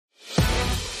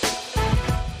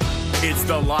It's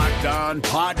the Locked On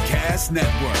Podcast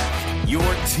Network, your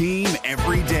team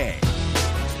every day.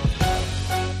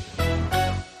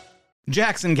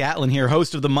 Jackson Gatlin here,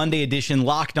 host of the Monday edition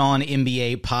Locked On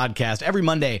NBA podcast. Every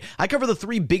Monday, I cover the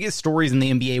three biggest stories in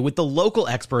the NBA with the local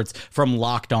experts from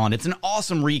Locked On. It's an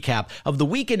awesome recap of the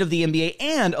weekend of the NBA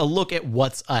and a look at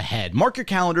what's ahead. Mark your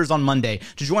calendars on Monday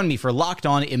to join me for Locked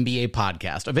On NBA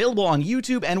podcast, available on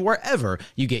YouTube and wherever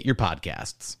you get your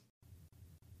podcasts.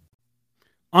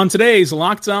 On today's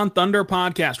Locked On Thunder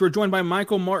podcast, we're joined by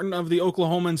Michael Martin of the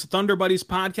Oklahoman's Thunder Buddies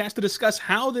podcast to discuss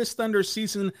how this Thunder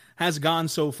season has gone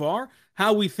so far,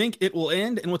 how we think it will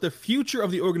end, and what the future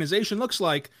of the organization looks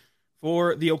like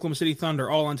for the Oklahoma City Thunder,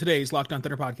 all on today's Locked On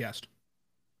Thunder podcast.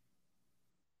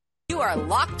 You are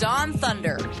Locked On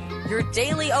Thunder, your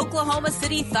daily Oklahoma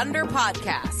City Thunder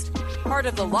podcast, part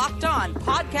of the Locked On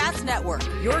Podcast Network,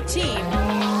 your team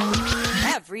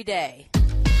every day.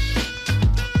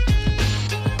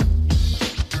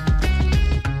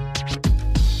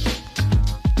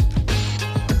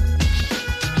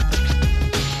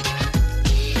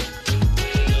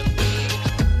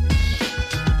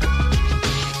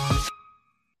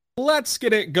 Let's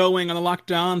get it going on the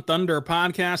Locked On Thunder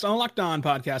podcast, on the Locked On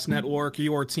Podcast Network,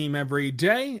 your team every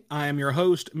day. I am your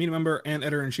host, media member, and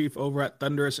editor-in-chief over at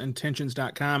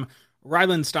thunderousintentions.com,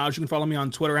 Rylan Stiles. You can follow me on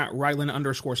Twitter at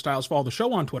Rylan_Stiles. Follow the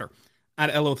show on Twitter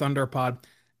at LOThunderPod.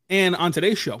 And on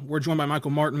today's show, we're joined by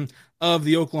Michael Martin of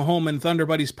the Oklahoman Thunder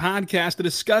Buddies podcast to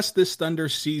discuss this Thunder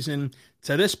season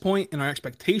to this point and our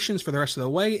expectations for the rest of the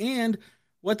way and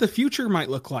what the future might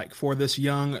look like for this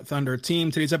young Thunder team.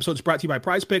 Today's episode is brought to you by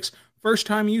Prize Picks.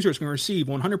 First-time users can receive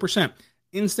 100%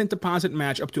 instant deposit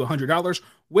match up to $100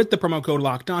 with the promo code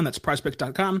LOCKEDON. That's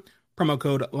prizepicks.com, promo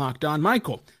code LOCKEDON.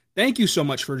 Michael, thank you so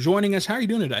much for joining us. How are you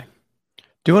doing today?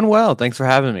 Doing well. Thanks for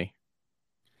having me.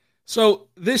 So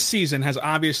this season has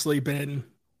obviously been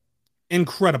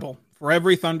incredible for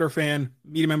every Thunder fan,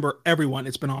 media member, everyone.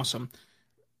 It's been awesome.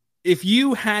 If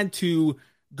you had to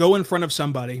go in front of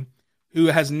somebody who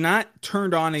has not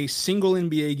turned on a single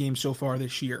NBA game so far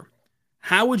this year,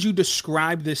 how would you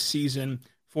describe this season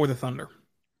for the Thunder?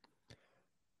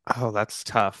 Oh, that's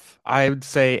tough. I would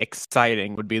say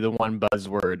exciting would be the one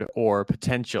buzzword, or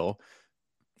potential.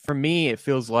 For me, it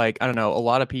feels like, I don't know, a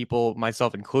lot of people,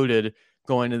 myself included,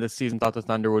 going into this season thought the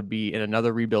Thunder would be in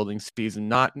another rebuilding season,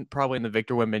 not probably in the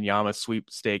Victor Wembanyama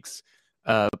sweepstakes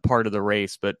part of the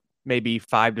race, but maybe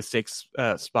 5 to 6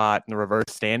 spot in the reverse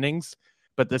standings.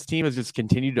 But this team has just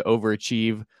continued to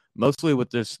overachieve, mostly with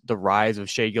the rise of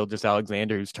Shai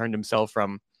Gilgeous-Alexander, who's turned himself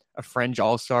from a fringe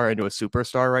all-star into a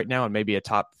superstar right now and maybe a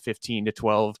top 15 to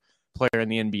 12 player in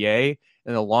the NBA.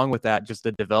 And along with that, just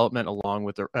the development along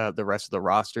with the rest of the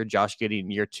roster. Josh Giddey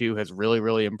in year 2 has really,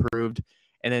 really improved.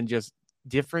 And then just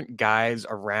different guys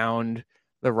around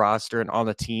the roster and on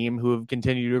the team who have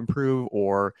continued to improve.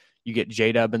 Or you get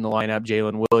J-Dub in the lineup.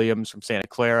 Jalen Williams from Santa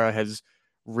Clara has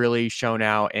really shown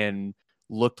out and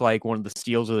looked like one of the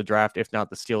steals of the draft, if not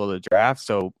the steal of the draft.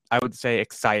 So I would say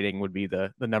exciting would be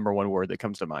the number one word that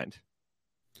comes to mind.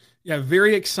 Yeah,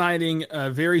 very exciting,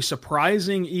 very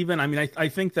surprising even. I mean, I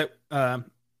think that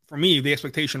for me, the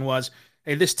expectation was,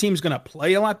 hey, this team's going to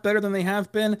play a lot better than they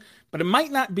have been, but it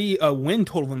might not be a win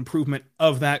total improvement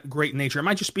of that great nature. It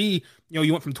might just be,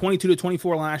 you went from 22 to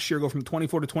 24 last year, go from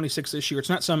 24 to 26 this year. It's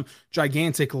not some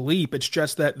gigantic leap. It's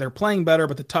just that they're playing better,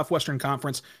 but the tough Western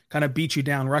Conference kind of beat you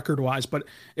down record-wise. But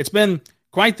it's been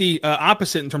quite the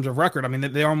opposite in terms of record. I mean,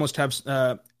 they almost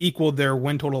have equaled their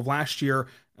win total of last year.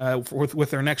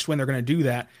 With their next win, they're going to do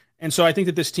that. And so I think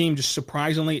that this team just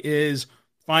surprisingly is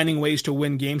finding ways to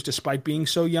win games despite being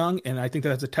so young. And I think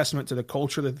that's a testament to the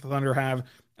culture that the Thunder have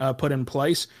put in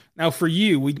place. Now, for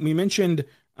you, we mentioned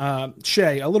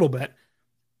Shai a little bit.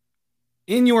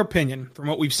 In your opinion, from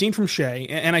what we've seen from Shai,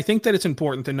 and I think that it's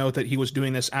important to note that he was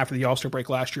doing this after the All-Star break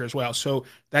last year as well, so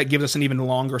that gives us an even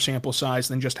longer sample size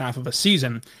than just half of a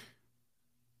season.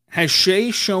 Has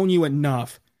Shai shown you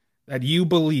enough that you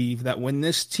believe that when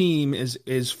this team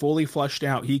is fully fleshed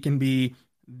out, he can be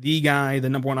the guy, the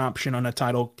number one option on a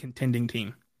title contending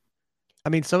team? I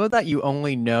mean, some of that you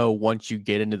only know once you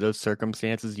get into those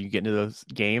circumstances, you get into those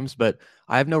games, but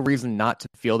I have no reason not to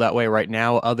feel that way right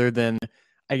now, other than,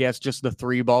 I guess, just the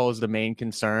three ball is the main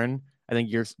concern. I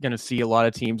think you're going to see a lot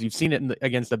of teams. You've seen it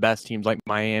against the best teams like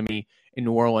Miami and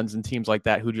New Orleans and teams like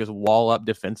that who just wall up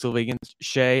defensively against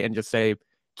Shai and just say,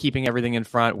 keeping everything in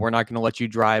front, we're not going to let you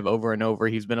drive over and over.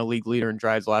 He's been a league leader in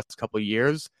drives the last couple of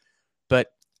years, but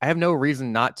I have no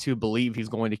reason not to believe he's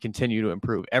going to continue to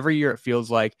improve. Every year it feels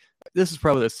like this is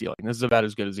probably the ceiling. This is about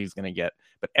as good as he's going to get.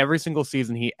 But every single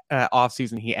season, off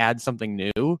season, he adds something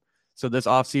new. So this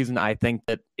offseason, I think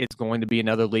that it's going to be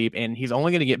another leap, and he's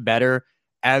only going to get better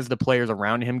as the players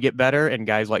around him get better and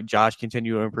guys like Josh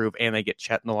continue to improve and they get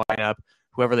Chet in the lineup.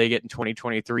 Whoever they get in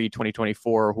 2023,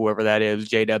 2024, whoever that is,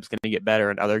 J-Dub's going to get better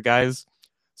and other guys.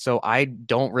 So I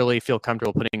don't really feel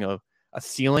comfortable putting a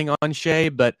ceiling on Shea,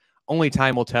 but only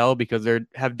time will tell, because there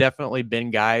have definitely been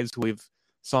guys who we've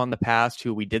saw in the past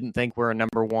who we didn't think were a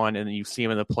number one, and then you see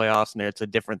them in the playoffs and it's a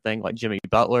different thing, like Jimmy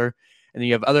Butler. And then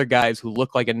you have other guys who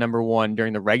look like a number one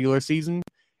during the regular season,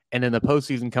 and then the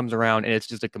postseason comes around and it's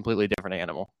just a completely different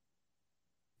animal.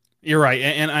 You're right.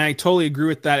 And I totally agree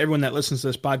with that. Everyone that listens to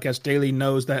this podcast daily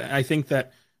knows that I think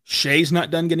that Shea's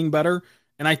not done getting better.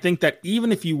 And I think that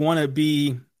even if you want to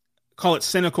be, call it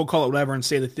cynical, call it whatever, and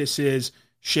say that this is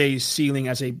Shea's ceiling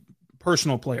as a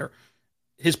personal player,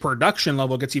 his production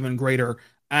level gets even greater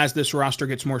as this roster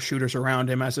gets more shooters around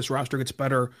him, as this roster gets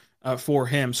better for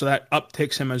him. So that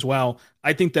upticks him as well.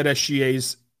 I think that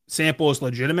SGA's sample is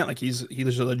legitimate. Like he's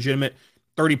a legitimate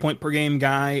 30-point per game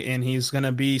guy, and he's going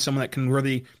to be someone that can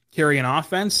really carry an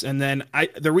offense. And then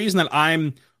the reason that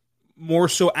I'm more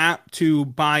so apt to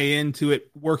buy into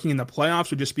it working in the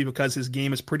playoffs would just be because his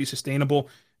game is pretty sustainable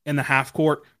in the half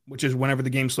court, which is whenever the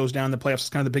game slows down. The playoffs is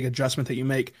kind of the big adjustment that you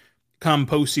make come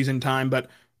postseason time. But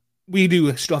we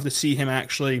do still have to see him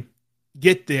actually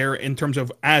get there in terms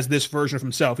of as this version of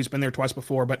himself. He's been there twice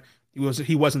before, but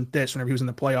he wasn't this whenever he was in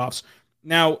the playoffs.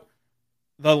 Now,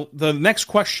 the next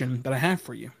question that I have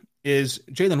for you is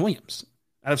Jalen Williams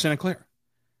out of Santa Clara.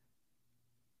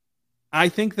 I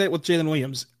think that with Jalen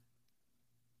Williams,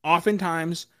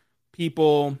 oftentimes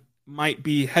people might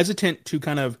be hesitant to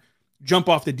kind of jump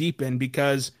off the deep end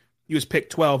because he was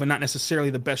picked 12 and not necessarily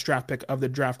the best draft pick of the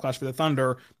draft class for the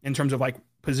Thunder in terms of like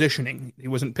positioning. He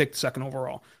wasn't picked second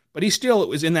overall, but he still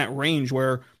was in that range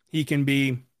where he can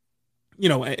be,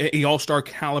 a all-star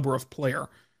caliber of player.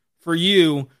 For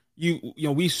you,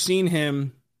 we've seen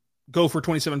him go for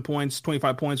 27 points,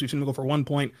 25 points. We've seen him go for 1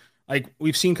 point. Like,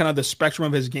 we've seen kind of the spectrum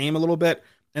of his game a little bit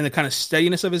and the kind of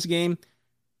steadiness of his game.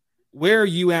 Where are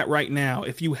you at right now?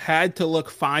 If you had to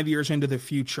look 5 years into the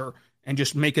future and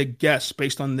just make a guess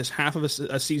based on this half of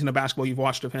a season of basketball you've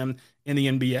watched of him in the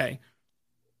NBA,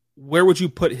 where would you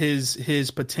put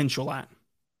his potential at?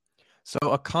 So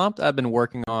a comp I've been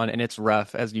working on, and it's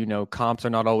rough, as you know, comps are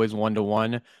not always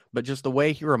one-to-one, but just the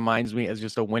way he reminds me as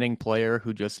just a winning player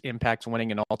who just impacts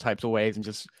winning in all types of ways and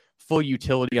just full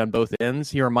utility on both ends.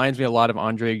 He reminds me a lot of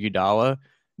Andre Iguodala,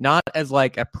 not as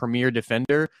like a premier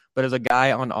defender, but as a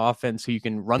guy on offense who you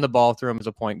can run the ball through him as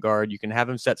a point guard. You can have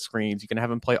him set screens. You can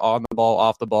have him play on the ball,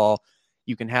 off the ball.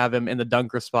 You can have him in the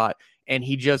dunker spot, and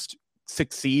he just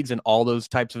succeeds in all those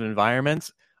types of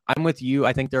environments. I'm with you.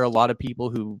 I think there are a lot of people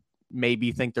who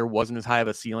maybe think there wasn't as high of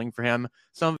a ceiling for him.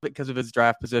 Some of it because of his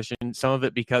draft position, some of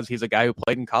it because he's a guy who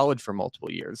played in college for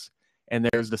multiple years. And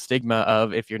there's the stigma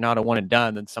of if you're not a one and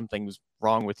done, then something's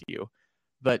wrong with you.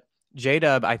 But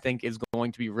J-Dub, I think, is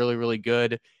going to be really, really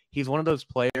good. He's one of those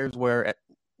players where, at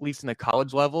least in the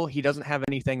college level, he doesn't have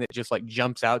anything that just like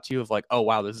jumps out to you of like, oh,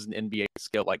 wow, this is an NBA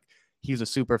skill. Like, he's a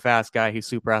super fast guy. He's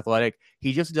super athletic.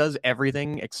 He just does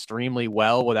everything extremely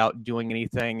well without doing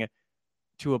anything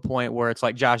to a point where it's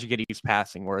like Josh Giddey's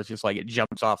passing, where it's just like it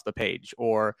jumps off the page,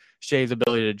 or Shea's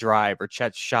ability to drive, or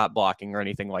Chet's shot blocking, or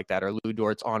anything like that, or Lou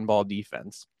Dort's on-ball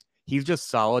defense. He's just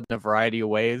solid in a variety of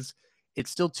ways.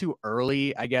 It's still too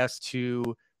early, I guess,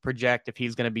 to project if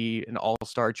he's going to be an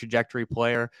all-star trajectory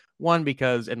player. One,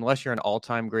 because unless you're an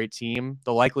all-time great team,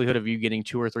 the likelihood of you getting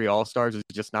 2 or 3 all-stars is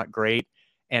just not great.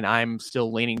 And I'm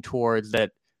still leaning towards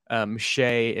that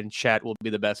Shea and Chet will be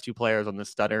the best 2 players on the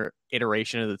stutter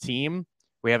iteration of the team.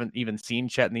 We haven't even seen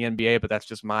Chet in the NBA, but that's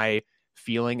just my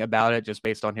feeling about it, just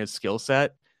based on his skill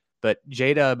set. But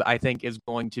J-Dub, I think, is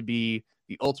going to be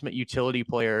the ultimate utility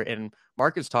player. And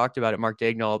Mark has talked about it, Mark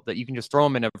Daigneault, that you can just throw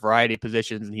him in a variety of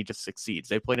positions and he just succeeds.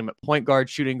 They played him at point guard,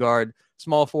 shooting guard,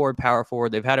 small forward, power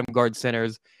forward. They've had him guard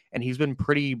centers, and he's been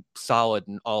pretty solid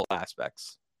in all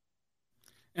aspects.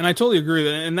 And I totally agree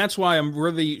with that. And that's why I'm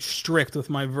really strict with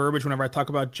my verbiage whenever I talk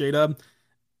about J-Dub.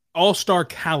 All-star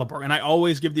caliber. And I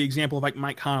always give the example of like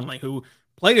Mike Conley, who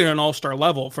played at an all-star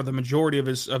level for the majority of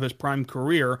his prime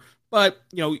career, but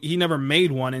he never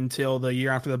made one until the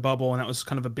year after the bubble, and that was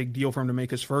kind of a big deal for him to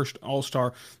make his first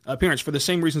all-star appearance for the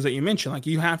same reasons that you mentioned. Like,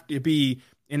 you have to be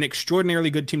an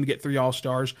extraordinarily good team to get 3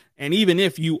 all-stars, and even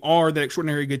if you are that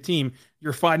extraordinarily good team,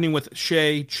 you're fighting with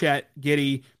Shea, Chet,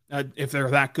 Giddey. If they're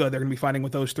that good, they're going to be fighting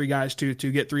with those 3 guys to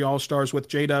get 3 all-stars with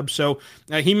J-Dub. So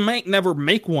he might never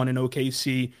make one in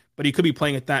OKC, but he could be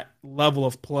playing at that level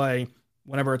of play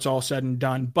whenever it's all said and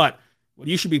done. But what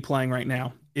you should be playing right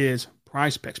now is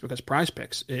Prize Picks, because Prize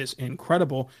Picks is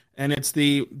incredible, and it's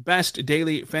the best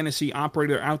daily fantasy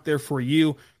operator out there for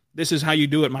you. This is how you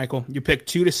do it, Michael. You pick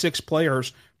 2 to 6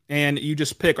 players, and you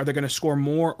just pick, are they going to score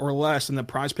more or less than the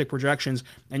Prize Pick projections,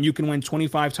 and you can win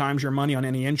 25 times your money on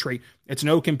any entry. It's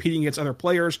no competing against other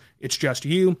players. It's just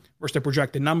you versus the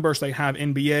projected numbers. They have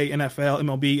NBA, NFL,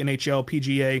 MLB, NHL,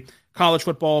 PGA, college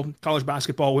football, college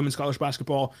basketball, women's college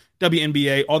basketball,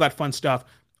 WNBA, all that fun stuff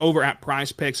over at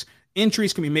Prize Picks.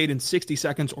 Entries can be made in 60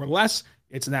 seconds or less.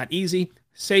 It's that easy,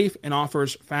 safe, and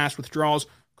offers fast withdrawals.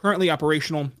 Currently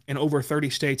operational in over 30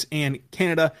 states and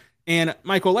Canada. And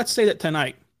Michael, let's say that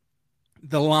tonight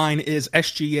the line is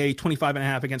SGA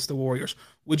 25.5 against the Warriors.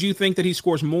 Would you think that he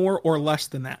scores more or less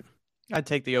than that? I'd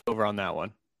take the over on that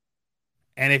one.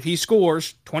 And if he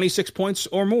scores 26 points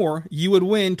or more, you would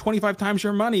win 25 times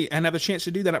your money and have a chance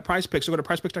to do that at PrizePicks. So go to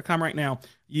PrizePicks.com right now.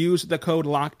 Use the code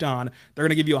LOCKEDON. They're going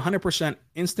to give you a 100%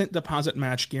 instant deposit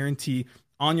match guarantee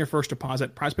on your first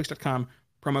deposit. PrizePicks.com,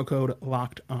 promo code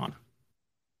LOCKEDON.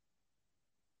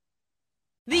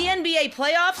 The NBA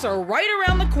playoffs are right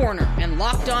around the corner, and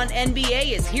Locked On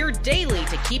NBA is here daily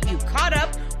to keep you caught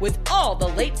up with all the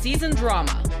late season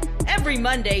drama. Every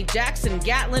Monday, Jackson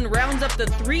Gatlin rounds up the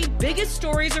 3 biggest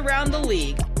stories around the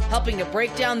league, helping to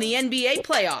break down the NBA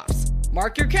playoffs.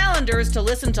 Mark your calendars to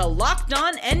listen to Locked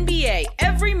On NBA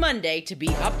every Monday to be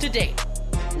up to date.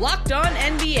 Locked On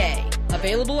NBA,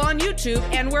 available on YouTube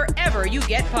and wherever you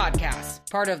get podcasts.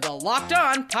 Part of the Locked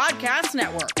On Podcast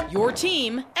Network, your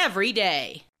team every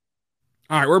day.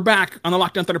 All right, we're back on the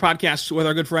Locked On Thunder podcast with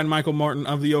our good friend Michael Martin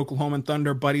of the Oklahoma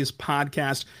Thunder Buddies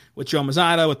podcast with Joe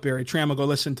Mazzotta, with Barry Trammell. Go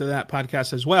listen to that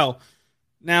podcast as well.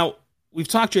 Now, we've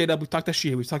talked J-Dub, we've talked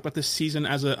SGA, we've talked about this season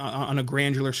on a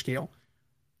granular scale.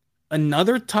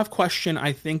 Another tough question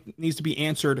I think needs to be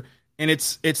answered, and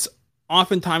it's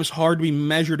oftentimes hard to be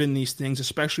measured in these things,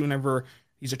 especially whenever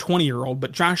he's a 20-year-old,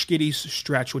 but Josh Giddey's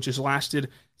stretch, which has lasted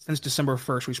since December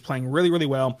 1st, he's playing really, really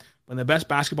well, playing the best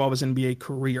basketball of his NBA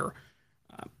career.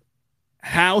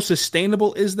 How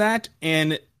sustainable is that?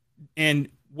 And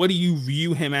what do you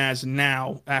view him as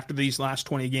now after these last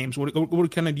 20 games? What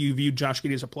kind of do you view Josh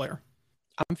Giddey as a player?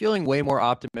 I'm feeling way more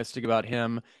optimistic about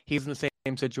him. He's in the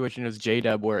same situation as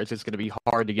J-Dub, where it's just going to be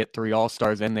hard to get 3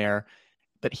 All-Stars in there.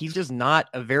 But he's just not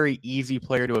a very easy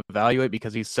player to evaluate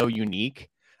because he's so unique.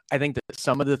 I think that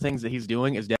some of the things that he's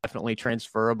doing is definitely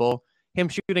transferable. Him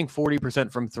shooting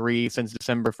 40% from 3 since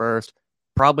December 1st,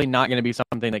 probably not going to be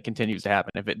something that continues to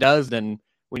happen. If it does, then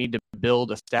we need to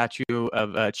build a statue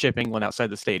of Chip England outside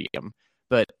the stadium.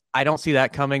 But I don't see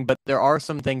that coming. But there are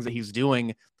some things that he's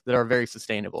doing that are very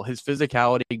sustainable. His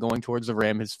physicality going towards the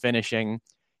rim, his finishing,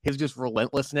 his just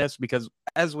relentlessness. Because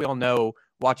as we all know,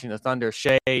 watching the Thunder,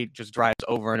 Shea just drives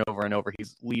over and over and over.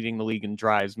 He's leading the league in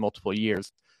drives multiple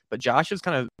years. But Josh has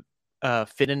kind of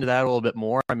fit into that a little bit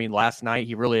more. I mean, last night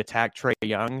he really attacked Trae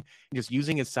Young. Just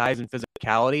using his size and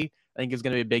physicality, I think is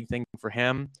going to be a big thing for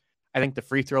him. I think the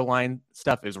free throw line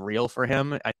stuff is real for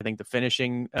him. I think the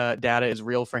finishing data is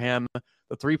real for him.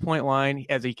 The 3-point line,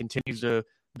 as he continues to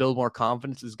build more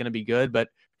confidence, is going to be good. But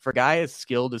for a guy as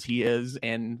skilled as he is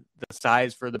and the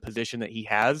size for the position that he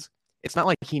has, it's not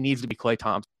like he needs to be Klay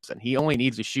Thompson. He only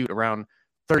needs to shoot around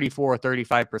 34 or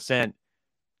 35%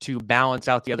 to balance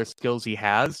out the other skills he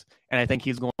has. And I think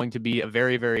he's going to be a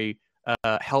very, very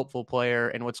helpful player.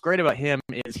 And what's great about him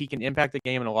is he can impact the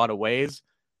game in a lot of ways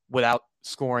without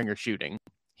scoring or shooting.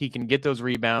 He can get those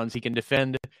rebounds. He can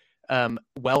defend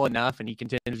well enough, and he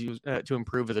continues to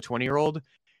improve as a 20-year-old.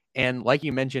 And like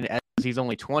you mentioned, as he's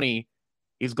only 20,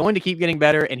 he's going to keep getting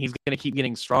better, and he's going to keep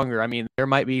getting stronger. I mean, there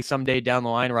might be someday down the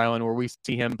line, Rylan, where we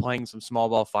see him playing some small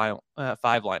ball 5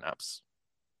 lineups.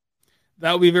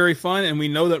 That will be very fun, and we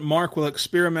know that Mark will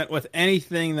experiment with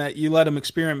anything that you let him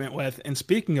experiment with. And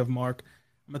speaking of Mark,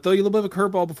 I'm going to throw you a little bit of a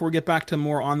curveball before we get back to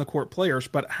more on-the-court players.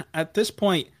 But at this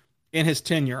point in his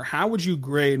tenure, how would you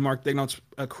grade Mark Daigneault's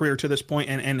career to this point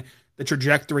and the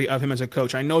trajectory of him as a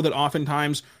coach? I know that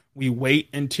oftentimes we wait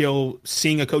until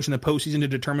seeing a coach in the postseason to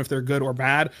determine if they're good or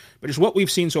bad, but just what we've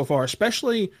seen so far,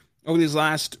 especially over these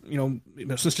last,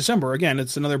 since December, again,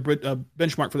 it's another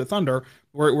benchmark for the Thunder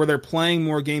where they're playing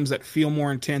more games that feel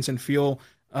more intense and feel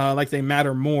like they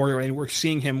matter more. And we're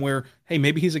seeing him where, hey,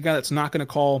 maybe he's a guy that's not going to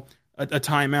call a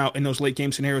timeout in those late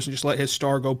game scenarios and just let his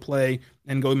star go play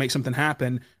and go make something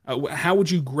happen. How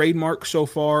would you grade Mark so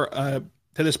far to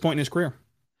this point in his career?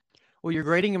 Well, you're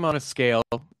grading him on a scale.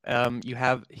 You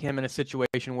have him in a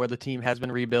situation where the team has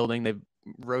been rebuilding. They've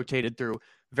rotated through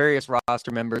various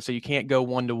roster members, so you can't go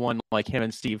one-to-one like him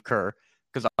and Steve Kerr,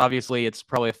 because obviously it's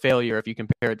probably a failure if you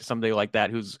compare it to somebody like that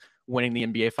who's winning the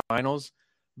NBA Finals.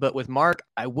 But with Mark,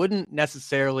 I wouldn't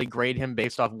necessarily grade him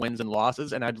based off wins and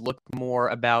losses, and I'd look more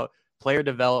about player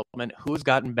development, who's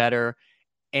gotten better,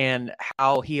 and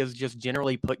how he has just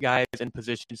generally put guys in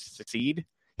positions to succeed.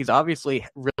 He's obviously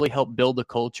really helped build the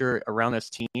culture around this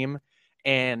team.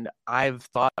 And I've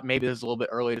thought maybe this is a little bit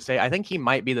early to say, I think he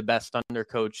might be the best Thunder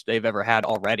coach they've ever had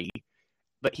already.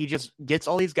 But he just gets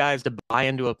all these guys to buy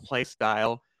into a play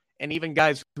style. And even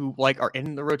guys who like are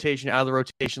in the rotation, out of the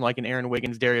rotation, like in Aaron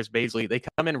Wiggins, Darius Baisley, they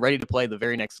come in ready to play the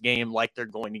very next game like they're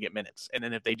going to get minutes. And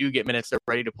then if they do get minutes, they're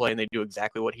ready to play and they do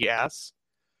exactly what he asks.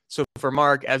 So for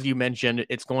Mark, as you mentioned,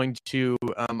 it's going to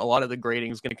a lot of the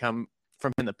grading is going to come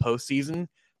from in the postseason.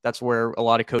 That's where a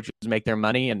lot of coaches make their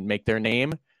money and make their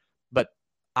name. But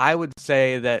I would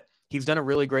say that he's done a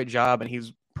really great job, and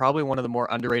he's probably one of the more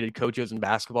underrated coaches in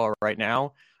basketball right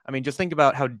now. I mean, just think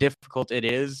about how difficult it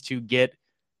is to get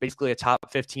basically a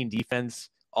top 15 defense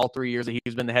all 3 years that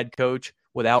he's been the head coach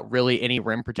without really any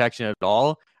rim protection at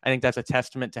all. I think that's a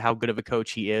testament to how good of a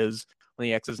coach he is on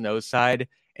the X's and O's side.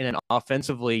 And then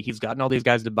offensively, he's gotten all these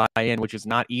guys to buy in, which is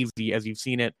not easy, as you've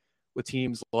seen it with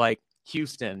teams like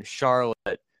Houston,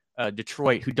 Charlotte,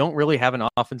 Detroit, who don't really have an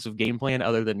offensive game plan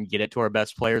other than get it to our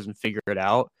best players and figure it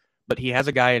out. But he has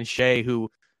a guy in Shea who,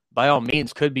 by all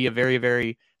means, could be a very,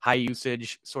 very high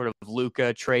usage sort of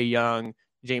Luka, Trae Young,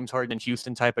 James Harden, and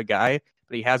Houston type of guy.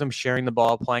 But he has him sharing the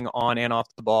ball, playing on and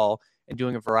off the ball, and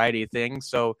doing a variety of things.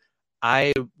 So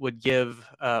I would give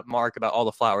Mark about all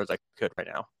the flowers I could right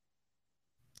now.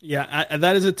 Yeah,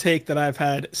 that is a take that I've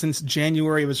had since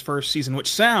January of his first season,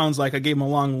 which sounds like I gave him a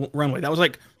long runway. That was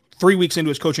like 3 weeks into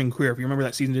his coaching career. If you remember,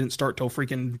 that season didn't start till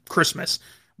freaking Christmas.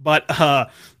 But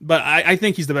I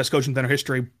think he's the best coach in Thunder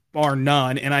history, bar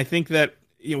none. And I think that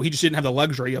he just didn't have the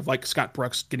luxury of like Scott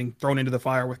Brooks getting thrown into the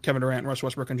fire with Kevin Durant, Russ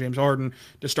Westbrook, and James Harden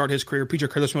to start his career. PJ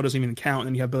Carlesmo doesn't even count, and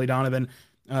then you have Billy Donovan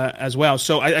as well.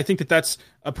 So I think that that's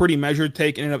a pretty measured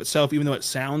take in and of itself, even though it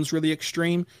sounds really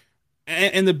extreme.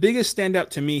 And the biggest standout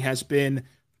to me has been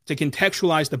to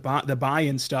contextualize the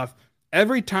buy-in stuff.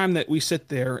 Every time that we sit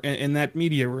there in that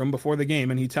media room before the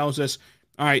game and he tells us,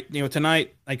 all right,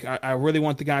 tonight, like I really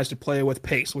want the guys to play with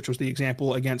pace, which was the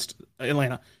example against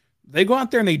Atlanta. They go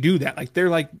out there and they do that. Like they're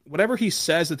like, whatever he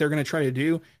says that they're going to try to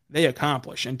do, they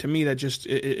accomplish. And to me, that just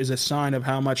is a sign of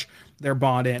how much they're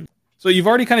bought in. So you've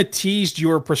already kind of teased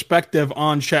your perspective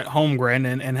on Chet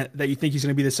Holmgren and that you think he's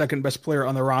going to be the second best player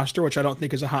on the roster, which I don't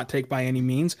think is a hot take by any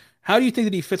means. How do you think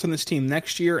that he fits on this team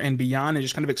next year and beyond, and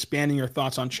just kind of expanding your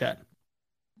thoughts on Chet?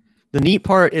 The neat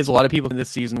part is a lot of people in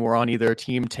this season were on either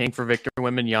team tank for Victor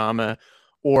Wembanyama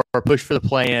or push for the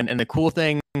play-in. And the cool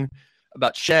thing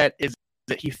about Chet is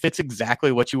that he fits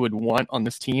exactly what you would want on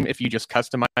this team if you just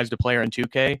customized a player in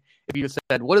 2K. If you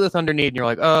said, what do the Thunder need? And you're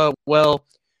like, oh, well,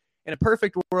 in a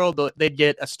perfect world, they'd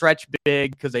get a stretch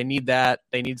big because they need that.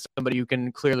 They need somebody who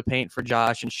can clear the paint for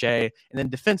Josh and Shea. And then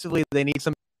defensively, they need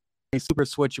somebody super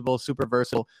switchable, super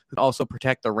versatile, who can also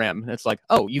protect the rim. And it's like,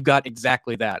 oh, you got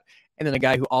exactly that. And then a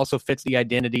guy who also fits the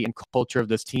identity and culture of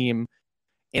this team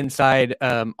inside,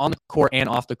 on the court and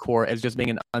off the court, as just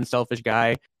being an unselfish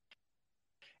guy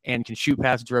and can shoot,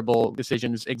 pass, dribble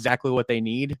decisions, exactly what they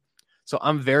need. So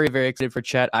I'm very, very excited for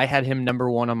Chet. I had him number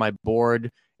one on my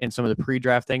board in some of the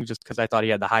pre-draft things just because I thought he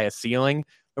had the highest ceiling.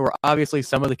 There were obviously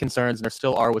some of the concerns, and there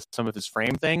still are with some of his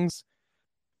frame things,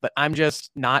 but I'm just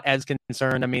not as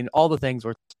concerned. I mean, all the things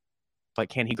were like,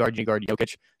 can he guard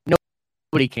Jokic?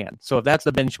 Nobody can. So if that's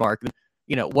the benchmark,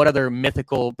 what other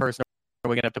mythical person are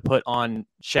we going to have to put on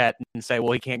Chet and say,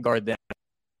 well, he can't guard them?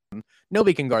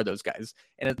 Nobody can guard those guys.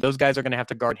 And those guys are going to have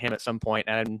to guard him at some point,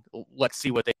 and let's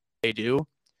see what they do.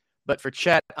 But for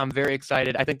Chet, I'm very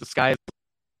excited. I think the sky is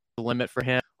the limit for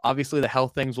him. Obviously, the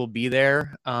health things will be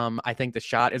there. I think the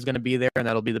shot is going to be there, and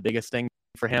that'll be the biggest thing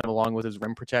for him, along with his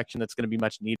rim protection that's going to be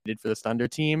much needed for the Thunder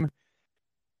team.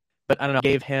 But I don't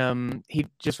know, he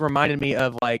just reminded me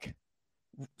of like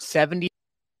 70%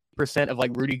 of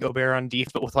like Rudy Gobert on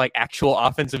defense, but with like actual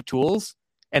offensive tools.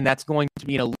 And that's going to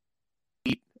be an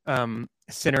elite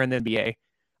center in the NBA.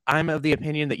 I'm of the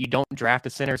opinion that you don't draft a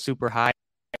center super high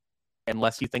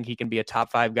unless you think he can be a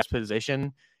top 5 guy's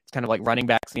position. It's kind of like running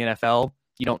backs in the NFL.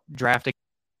 You don't draft a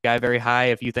guy very high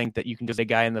if you think that you can just a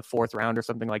guy in the 4th round or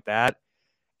something like that.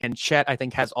 And Chet, I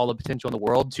think, has all the potential in the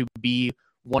world to be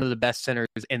one of the best centers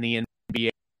in the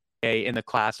NBA in the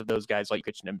class of those guys like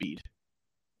Jokic and Embiid.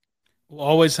 We'll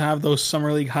always have those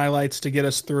summer league highlights to get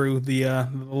us through the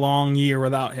long year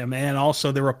without him, and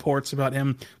also the reports about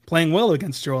him playing well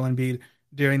against Joel Embiid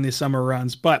during the summer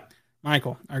runs. But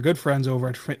Michael, our good friends over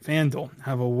at FanDuel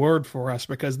have a word for us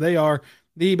because they are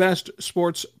the best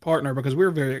sports partner, because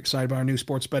we're very excited about our new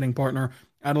sports betting partner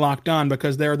at Locked On,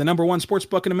 because they're the number one sports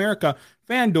book in America.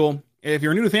 FanDuel If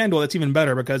you're new to FanDuel, that's even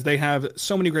better because they have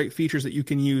so many great features that you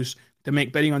can use to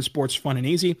make betting on sports fun and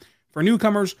easy. For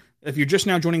newcomers, if you're just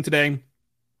now joining today,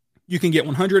 you can get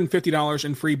 $150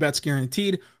 in free bets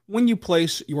guaranteed when you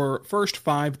place your first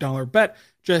 $5 bet.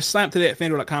 Just sign up today at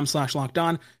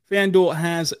FanDuel.com/lockedon. FanDuel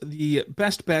has the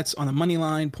best bets on the money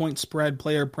line, point spread,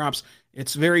 player props.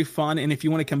 It's very fun, and if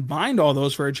you want to combine all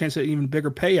those for a chance at an even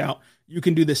bigger payout, you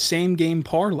can do the same game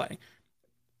parlay.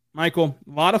 Michael,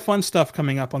 a lot of fun stuff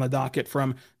coming up on the docket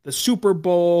from the Super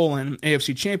Bowl and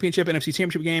AFC Championship, NFC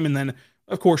Championship game, and then,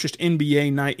 of course, just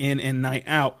NBA night in and night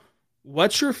out.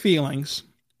 What's your feelings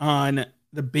on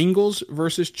the Bengals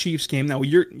versus Chiefs game? Now,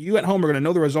 you at home are going to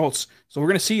know the results, so we're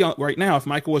going to see right now if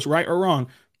Michael was right or wrong.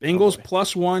 Bengals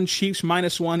 +1, Chiefs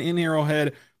 -1 in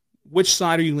Arrowhead. Which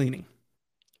side are you leaning?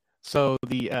 So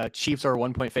the Chiefs are a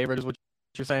 1-point favorite is what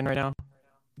you're saying right now?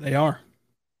 They are.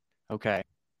 Okay.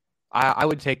 I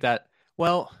would take that.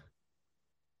 Well,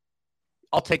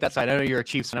 I'll take that side. I know you're a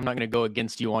Chiefs, and I'm not going to go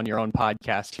against you on your own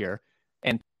podcast here.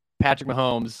 And Patrick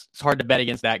Mahomes, it's hard to bet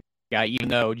against that guy, even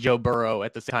though Joe Burrow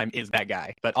at the same time is that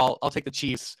guy. But I'll take the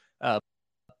Chiefs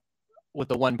with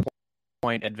the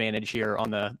 1-point advantage here on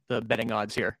the betting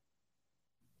odds here.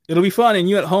 It'll be fun, and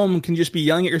you at home can just be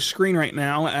yelling at your screen right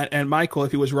now at Michael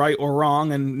if he was right or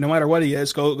wrong, and no matter what he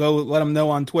is, go let him know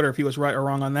on Twitter if he was right or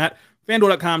wrong on that.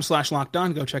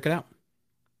 FanDuel.com/lockedon. Go check it out.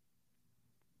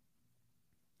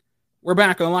 We're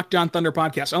back on the Locked On Thunder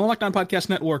podcast. On the Locked On Podcast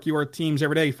Network, your teams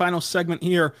every day. Final segment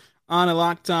here on a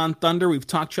Locked On Thunder. We've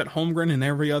talked Chet Holmgren and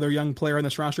every other young player in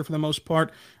this roster for the most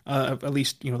part, at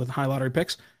least the high lottery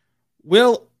picks.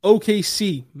 Will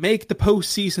OKC make the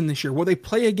postseason this year? Will they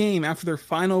play a game after their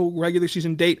final regular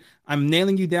season date? I'm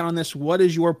nailing you down on this. What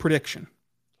is your prediction?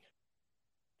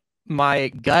 My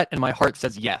gut and my heart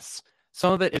says yes.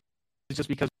 Some of it is just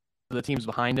because of the teams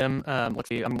behind him. Let's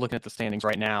see. I'm looking at the standings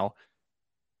right now,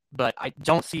 but I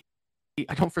don't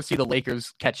foresee the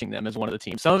Lakers catching them as one of the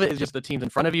teams. Some of it is just the teams in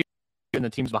front of you and the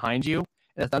teams behind you.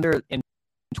 And the Thunder in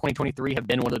 2023 have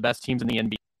been one of the best teams in the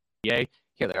NBA.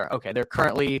 Here they are. Okay, they're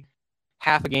currently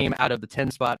half a game out of the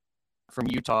 10 spot from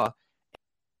Utah.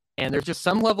 And there's just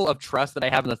some level of trust that I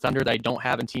have in the Thunder that I don't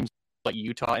have in teams like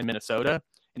Utah and Minnesota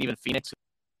and even Phoenix,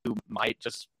 who might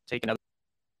just take another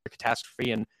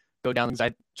catastrophe and go down, because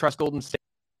I trust Golden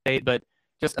State. But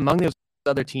just among those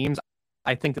other teams,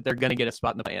 I think that they're going to get a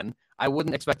spot in the play-in. I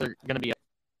wouldn't expect they're going to be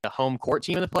a home court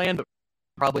team in the play-in, but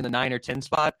probably in the 9 or 10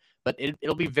 spot. But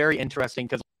it'll be very interesting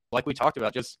because, like we talked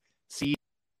about, just see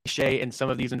Shea in some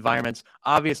of these environments.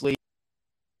 Obviously,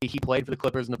 he played for the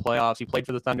Clippers in the playoffs. He played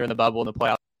for the Thunder in the bubble in the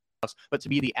playoffs. But to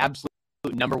be the absolute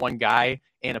number one guy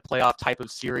in a playoff type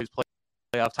of series,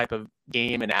 playoff type of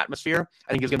game and atmosphere,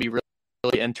 I think is going to be really,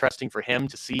 really interesting for him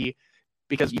to see,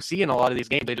 because you see in a lot of these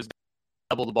games, they just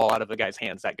double the ball out of the guy's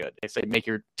hands that good. They say, make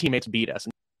your teammates beat us.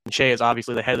 And Shea is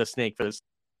obviously the head of the snake for this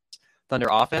Thunder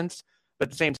offense. But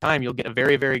at the same time, you'll get a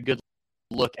very, very good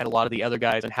look at a lot of the other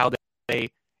guys and how they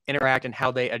interact and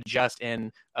how they adjust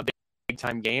in a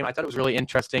big-time game. I thought it was really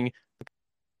interesting. The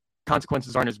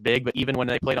consequences aren't as big, but even when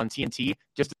they played on TNT,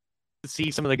 just to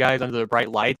see some of the guys under the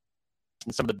bright lights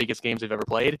in some of the biggest games they've ever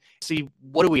played, see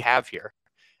what do we have here.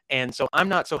 And so I'm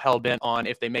not so hell-bent on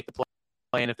if they make the play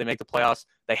and if they make the playoffs,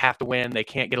 they have to win. They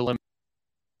can't get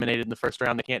eliminated in the first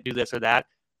round. They can't do this or that.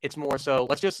 It's more so,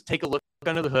 let's just take a look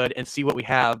under the hood and see what we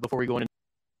have before we go into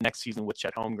next season with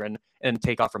Chet Holmgren and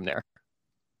take off from there.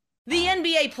 The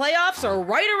NBA playoffs are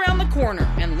right around the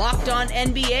corner, and Locked On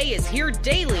NBA is here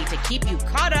daily to keep you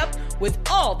caught up with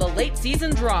all the late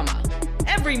season drama.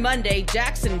 Every Monday,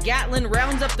 Jackson Gatlin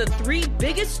rounds up the 3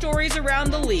 biggest stories around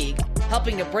the league,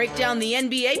 helping to break down the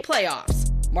NBA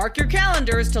playoffs. Mark your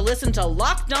calendars to listen to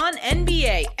Locked On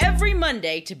NBA every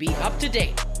Monday to be up to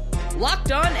date.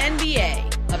 Locked On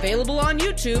NBA, available on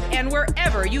YouTube and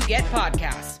wherever you get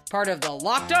podcasts. Part of the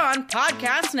Locked On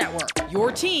Podcast Network,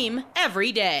 your team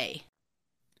every day.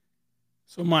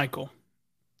 So, Michael,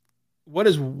 what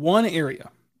is one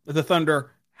area that the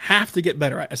Thunder have to get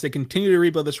better at as they continue to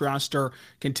rebuild this roster,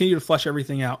 continue to flesh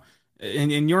everything out?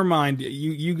 In your mind,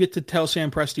 you get to tell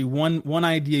Sam Presti one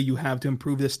idea you have to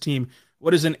improve this team.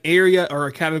 What is an area or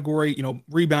a category,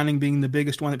 rebounding being the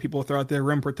biggest one that people throw out there,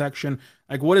 rim protection?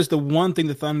 Like, what is the one thing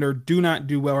the Thunder do not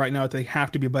do well right now that they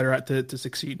have to be better at to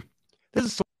succeed? This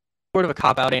is sort of a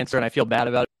cop-out answer, and I feel bad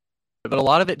about it. But a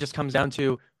lot of it just comes down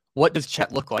to, what does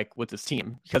Chet look like with this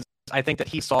team? Because I think that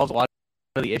he solves a lot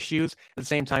of the issues. At the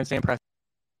same time, Sam Presti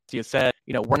has said,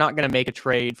 we're not going to make a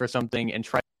trade for something and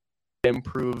try to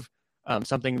improve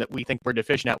something that we think we're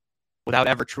deficient at without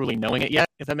ever truly knowing it yet,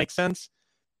 if that makes sense.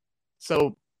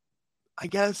 So I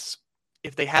guess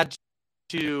if they had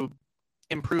to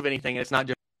improve anything, it's not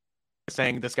just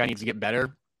saying this guy needs to get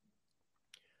better.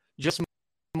 Just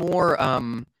more, I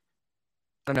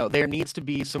don't know, there needs to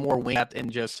be some more wing depth in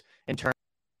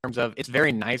terms of, it's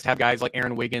very nice to have guys like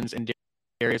Aaron Wiggins and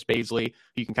Darius Baisley.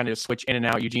 You can kind of just switch in and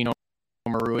out, Eugene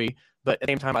Omoruyi. But at the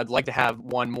same time, I'd like to have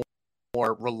one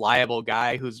more reliable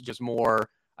guy who's just more,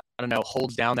 I don't know,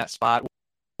 holds down that spot,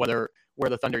 where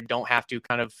the Thunder don't have to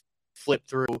kind of flip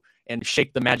through and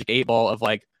shake the magic 8 ball of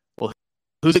like, well,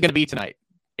 who's it going to be tonight?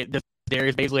 Does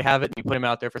Darius Baisley have it? And you put him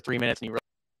out there for 3 minutes and you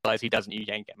realize he doesn't, you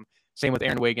yank him. Same with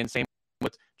Aaron Wiggins, same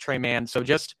with Trey Mann. So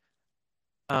just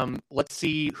let's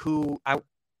see who I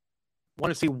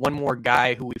want to see one more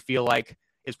guy who we feel like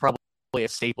is probably a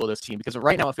staple of this team, because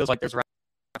right now it feels like there's around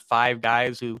 5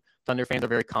 guys who Thunder fans are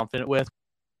very confident with,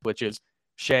 which is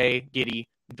Shea, Giddey,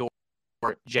 Dort,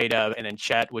 J-Dub, and then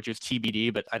Chet, which is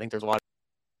TBD, but I think there's a lot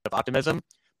of optimism.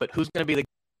 But who's going to be the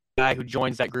guy who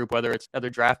joins that group, whether it's another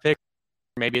draft pick,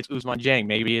 maybe it's Ousmane Dieng,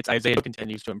 maybe it's Isaiah who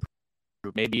continues to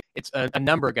improve, maybe it's a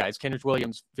number of guys. Kendrick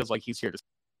Williams feels like he's here to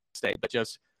stay, but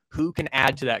just who can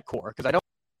add to that core? Because I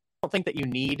don't think that you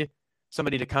need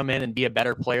somebody to come in and be a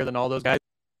better player than all those guys.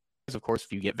 Of course,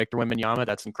 if you get Victor Wembanyama,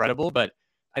 that's incredible, but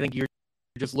I think you're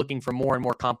just looking for more and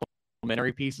more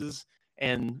complementary pieces,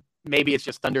 and maybe it's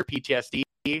just Thunder PTSD,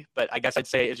 but I guess I'd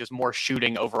say it's just more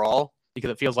shooting overall, because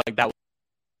it feels like that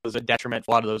was a detriment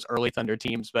for a lot of those early Thunder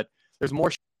teams. But there's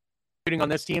more shooting on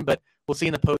this team, but we'll see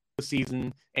in the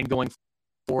postseason and going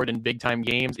forward in big time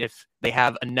games if they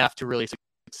have enough to really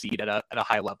succeed at a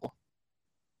high level.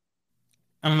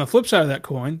 And on the flip side of that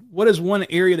coin, what is one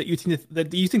area that you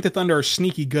think the Thunder are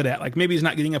sneaky good at? Like maybe it's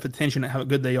not getting enough attention at how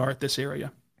good they are at this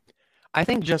area. I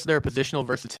think just their positional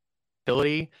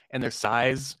versatility and their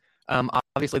size.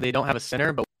 Obviously, they don't have a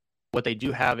center, but what they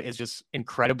do have is just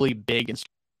incredibly big and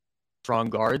strong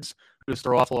guards who just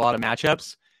throw off a lot of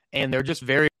matchups, and they're just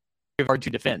very hard to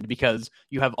defend because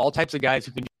you have all types of guys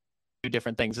who can do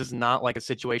different things. This is not like a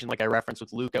situation like I referenced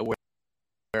with Luka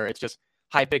where it's just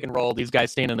high pick and roll. These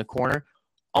guys stand in the corner.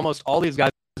 Almost all these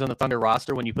guys on the Thunder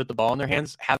roster, when you put the ball in their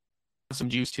hands, have some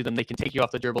juice to them. They can take you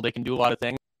off the dribble. They can do a lot of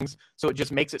things. So it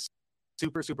just makes it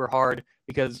super, super hard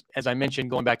because, as I mentioned,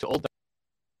 going back to old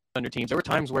Thunder teams, there were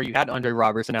times where you had Andre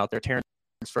Robertson out there, Terrence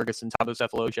Ferguson, Thabo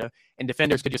Sefolosha, and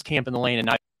defenders could just camp in the lane and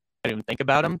not even think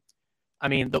about him. I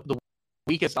mean, the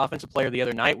weakest offensive player the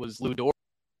other night was Lou Dort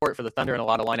for the Thunder in a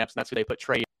lot of lineups, and that's who they put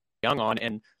Trae Young on,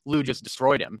 and Lou just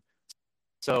destroyed him.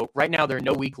 So right now there are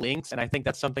no weak links, and I think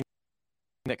that's something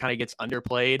that kind of gets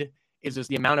underplayed is just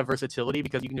the amount of versatility,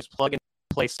 because you can just plug and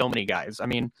play so many guys. I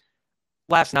mean,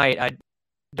 last night, I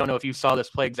don't know if you saw this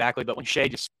play exactly, but when Shea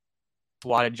just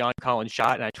swatted John Collins'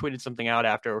 shot, and I tweeted something out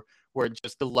after where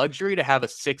just the luxury to have a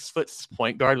 6-foot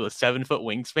point guard with a 7-foot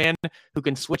wingspan who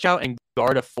can switch out and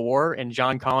guard a 4 and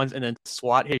John Collins and then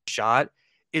swat his shot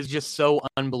is just so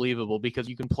unbelievable, because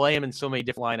you can play him in so many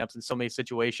different lineups and so many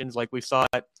situations. Like we saw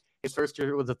it his first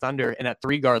year with the Thunder in that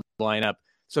 3-guard lineup.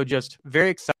 So just very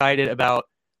excited about,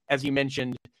 as you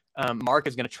mentioned, Mark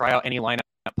is going to try out any lineup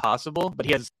possible, but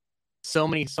he has so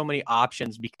many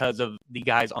options because of the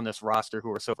guys on this roster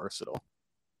who are so versatile.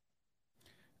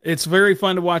 It's very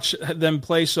fun to watch them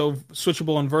play so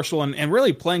switchable and versatile, and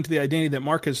really playing to the identity that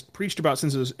Mark has preached about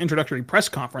since his introductory press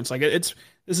conference. Like this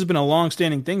has been a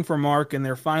long-standing thing for Mark, and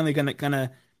they're finally going to kind of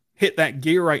hit that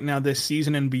gear right now this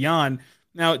season and beyond.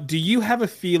 Now, do you have a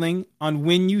feeling on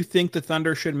when you think the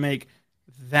Thunder should make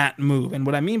that move? And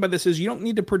what I mean by this is you don't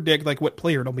need to predict like what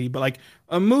player it'll be, but like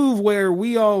a move where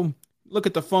we all look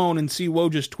at the phone and see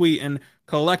Woj's tweet and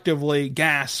collectively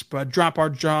gasp, drop our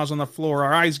jaws on the floor,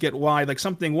 our eyes get wide, like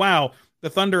something, wow, the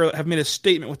Thunder have made a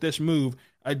statement with this move.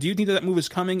 Do you think that move is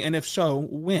coming? And if so,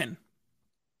 when?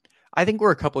 I think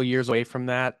we're a couple of years away from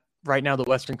that. Right now, the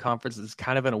Western Conference is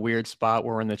kind of in a weird spot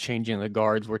where we're in the changing of the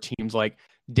guards, where teams like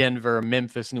Denver,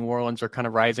 Memphis, New Orleans are kind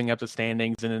of rising up the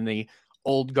standings, and then the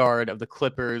old guard of the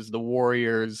Clippers, the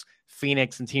Warriors,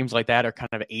 Phoenix, and teams like that are kind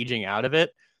of aging out of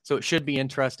it. So it should be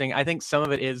interesting. I think some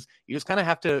of it is you just kind of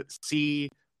have to see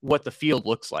what the field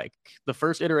looks like. The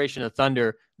first iteration of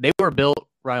Thunder, they were built,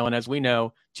 Rylan, as we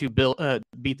know, to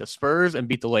beat the Spurs and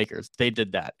beat the Lakers. They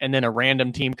did that. And then a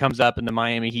random team comes up in the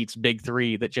Miami Heat's big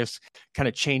three that just kind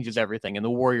of changes everything. And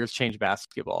the Warriors change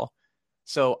basketball.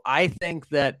 So I think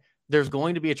that there's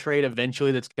going to be a trade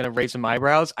eventually that's going to raise some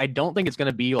eyebrows. I don't think it's going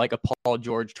to be like a Paul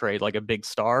George trade, like a big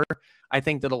star. I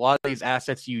think that a lot of these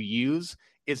assets you use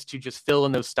is to just fill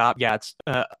in those stop gaps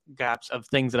of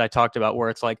things that I talked about, where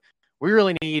it's like, we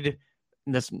really need,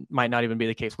 and this might not even be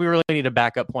the case, we really need a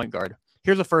backup point guard.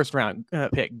 Here's a first round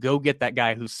pick. Go get that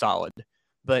guy who's solid.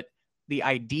 But the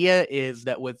idea is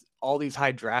that with all these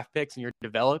high draft picks and you're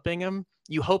developing them,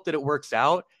 you hope that it works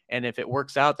out. And if it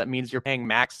works out, that means you're paying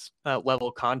max level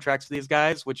contracts to these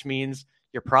guys, which means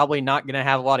you're probably not going to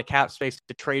have a lot of cap space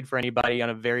to trade for anybody on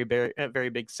a very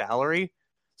big salary.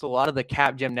 So a lot of the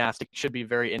cap gymnastics should be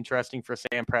very interesting for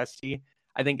Sam Presti.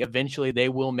 I think eventually they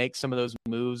will make some of those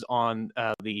moves on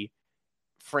the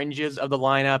fringes of the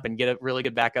lineup and get a really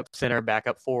good backup center,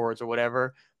 backup forwards or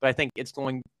whatever. But I think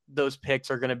those picks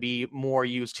are going to be more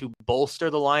used to bolster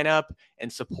the lineup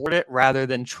and support it rather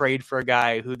than trade for a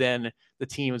guy who then the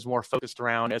team is more focused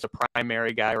around as a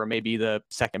primary guy or maybe the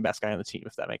second best guy on the team,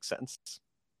 if that makes sense.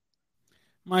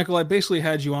 Michael, I basically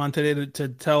had you on today to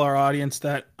tell our audience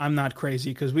that I'm not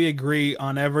crazy because we agree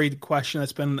on every question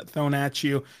that's been thrown at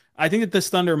you. I think that this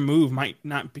Thunder move might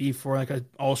not be for like an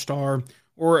all-star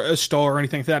or a star or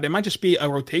anything like that. It might just be a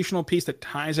rotational piece that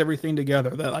ties everything together,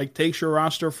 that like takes your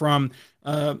roster from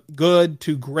good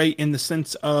to great in the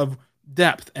sense of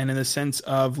depth and in the sense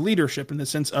of leadership, in the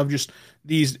sense of just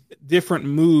these different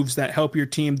moves that help your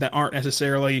team that aren't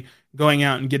necessarily going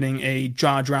out and getting a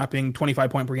jaw-dropping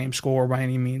 25-point per game score by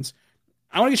any means.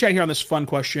 I want to get you out here on this fun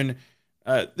question.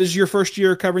 This is your first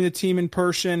year covering the team in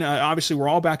person. Obviously, we're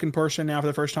all back in person now for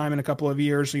the first time in a couple of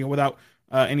years, without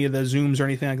any of the Zooms or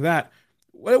anything like that.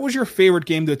 What was your favorite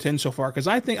game to attend so far? Because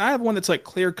I think I have one that's like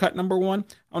clear-cut number one.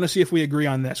 I want to see if we agree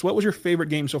on this. What was your favorite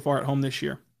game so far at home this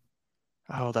year?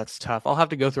 Oh, that's tough. I'll have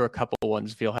to go through a couple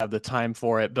ones if you'll have the time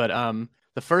for it. But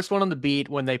the first one on the beat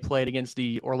when they played against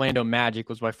the Orlando Magic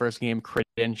was my first game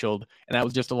credentialed, and that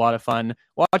was just a lot of fun.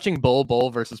 Watching Bol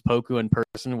versus Poku in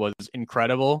person was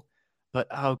incredible. But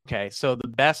okay, so the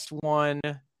best one,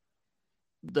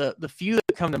 the few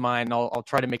that come to mind, I'll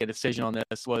try to make a decision on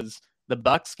this, was the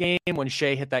Bucks game when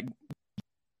Shea hit that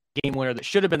game winner that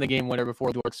should have been the game winner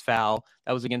before Dort's foul.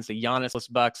 That was against the Giannis-less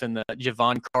Bucks and the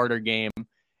Javon Carter game. And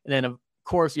then, of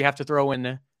course, you have to throw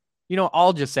in,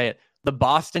 I'll just say it, the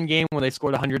Boston game when they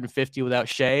scored 150 without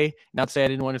Shea. Not to say I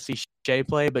didn't want to see Shea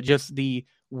play, but just the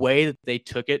way that they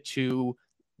took it to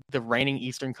the reigning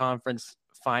Eastern Conference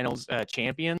Finals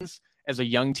champions as a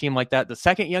young team like that, the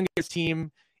second youngest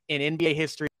team in NBA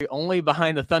history, only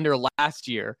behind the Thunder last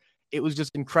year. It was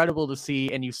just incredible to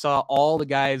see, and you saw all the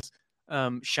guys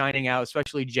shining out,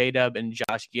 especially J-Dub and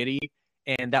Josh Giddey,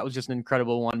 and that was just an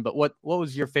incredible one. But what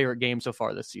was your favorite game so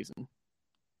far this season?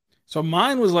 So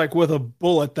mine was like with a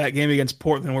bullet, that game against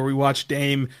Portland where we watched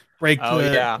Dame break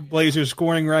the Blazers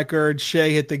scoring record.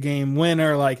 Shea hit the game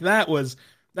winner. Like that was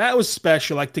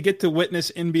special. Like to get to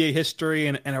witness NBA history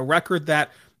and a record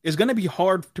that is going to be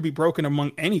hard to be broken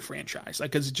among any franchise.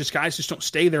 Like, because just guys just don't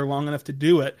stay there long enough to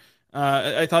do it.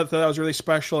 I thought that was really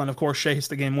special, and of course Shea hits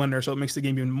the game winner, so it makes the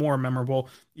game even more memorable,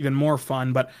 even more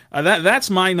fun. But that's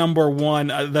my number one.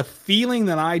 The feeling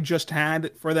that I just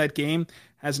had for that game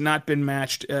has not been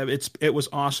matched. It was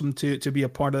awesome to be a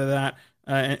part of that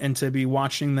and to be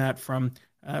watching that from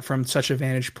such a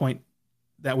vantage point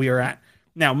that we are at.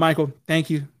 Now, Michael, thank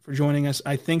you for joining us.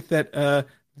 I think that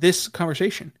this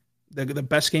conversation, the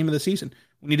best game of the season,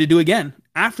 we need to do again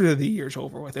after the year's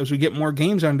over with, as we get more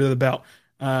games under the belt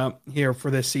here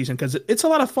for this season, because it's a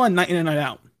lot of fun night in and night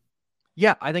out.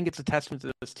 Yeah, I think it's a testament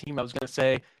to this team. I was going to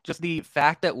say just the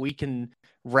fact that we can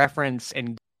reference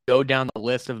and go down the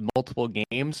list of multiple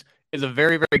games is a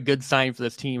very, very good sign for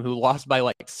this team who lost by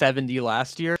like 70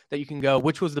 last year, that you can go,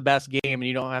 which was the best game? And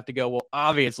you don't have to go, well,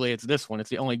 obviously it's this one. It's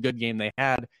the only good game they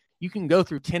had. You can go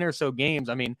through 10 or so games.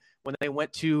 I mean, when they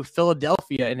went to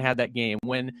Philadelphia and had that game,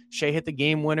 when Shea hit the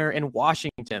game winner in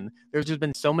Washington, there's just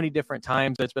been so many different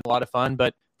times that it's been a lot of fun.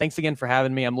 But thanks again for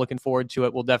having me. I'm looking forward to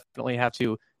it. We'll definitely have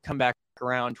to come back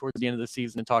around towards the end of the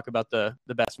season and talk about the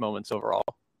best moments overall.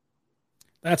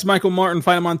 That's Michael Martin.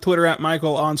 Find him on Twitter at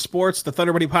Michael on Sports. The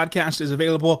Thunder Buddy podcast is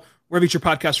available wherever you get your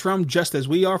podcast from, just as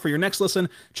we are. For your next listen,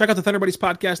 check out the Thunder Buddies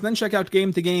podcast, and then check out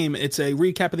Game to Game. It's a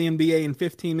recap of the NBA in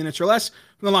 15 minutes or less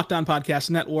from the Locked On Podcast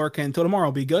Network. And until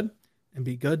tomorrow, be good and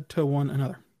be good to one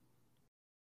another.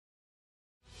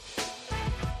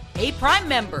 Hey, Prime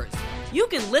members, you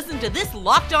can listen to this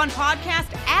Locked On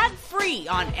podcast ad-free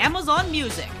on Amazon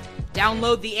Music.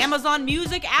 Download the Amazon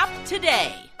Music app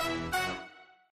today.